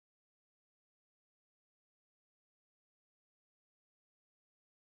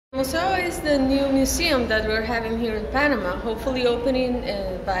Museo is the new museum that we're having here in Panama, hopefully opening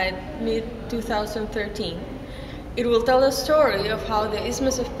by mid-2013. It will tell a story of how the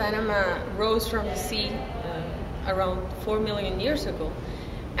Isthmus of Panama rose from the sea around 4 million years ago,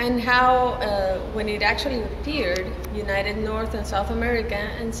 and how, when it actually appeared, united North and South America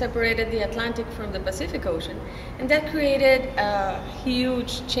and separated the Atlantic from the Pacific Ocean. And that created a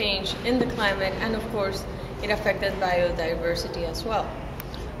huge change in the climate, and of course, it affected biodiversity as well.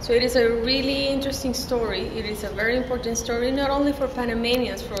 So it is a really interesting story. It is a very important story, not only for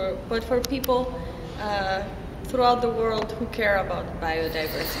Panamanians, but for people throughout the world who care about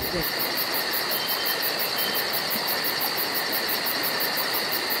biodiversity.